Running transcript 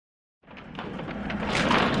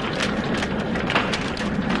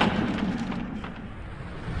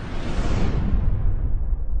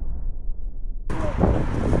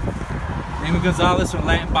Gonzalez from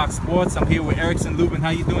Latinbox Sports. I'm here with Erickson. Lubin,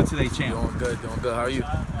 how you doing today, champ? Doing good. How are you?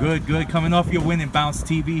 Good, good. Coming off your win in Bounce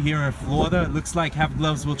TV here in Florida. It looks like Have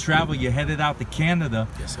Gloves Will Travel. You're headed out to Canada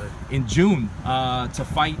in June to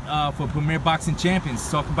fight for Premier Boxing Champions.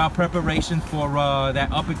 Talking about preparation for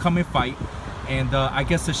that up-and-coming fight. And I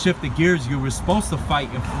guess to shift the gears, you were supposed to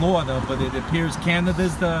fight in Florida, but it appears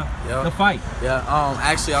Canada's the fight. Yeah,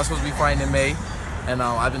 actually I was supposed to be fighting in May, and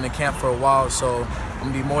I've been in camp for a while, so I'm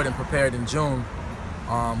going to be more than prepared in June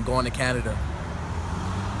going to Canada.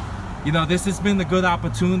 You know, this has been the good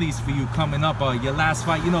opportunities for you coming up. Your last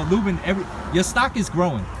fight, you know, Lubin, your stock is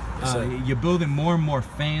growing. You're building more and more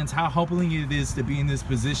fans. How humbling it is to be in this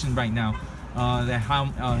position right now that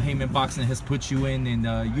Heyman Boxing has put you in,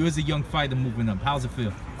 and you as a young fighter moving up. How's it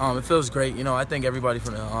feel? It feels great. You know, I think everybody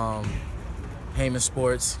from Heyman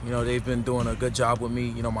Sports, you know, they've been doing a good job with me.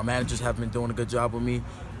 You know, my managers have been doing a good job with me,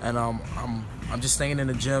 and I'm just staying in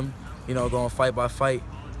the gym, you know, going fight by fight,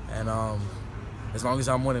 and as long as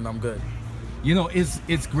I'm winning, I'm good. You know,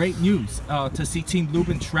 it's great news to see Team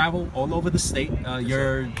Lubin travel all over the state.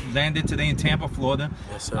 You're landed today in Tampa, Florida.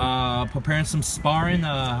 Yes, sir. Preparing some sparring.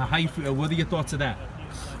 How you feel? What are your thoughts of that?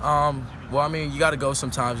 Well, I mean, you got to go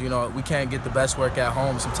sometimes. You know, we can't get the best work at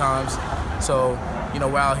home sometimes. So, you know,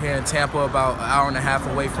 we're out here in Tampa, about an hour and a half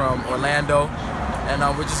away from Orlando, and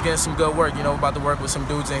we're just getting some good work. You know, we're about to work with some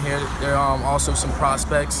dudes in here. There are also some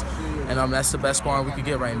prospects, and that's the best sparring we could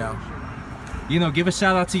get right now. You know, give a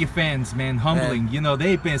shout out to your fans, man. Humbling. Man. You know,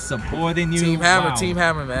 they've been supporting you. Team Hammer, wow. Team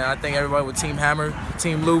Hammer, man. I think everybody with Team Hammer,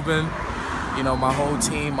 Team Lubin, you know, my whole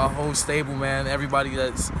team, my whole stable, man. Everybody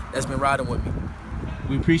that's been riding with me.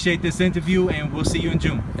 We appreciate this interview, and we'll see you in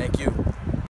June. Thank you.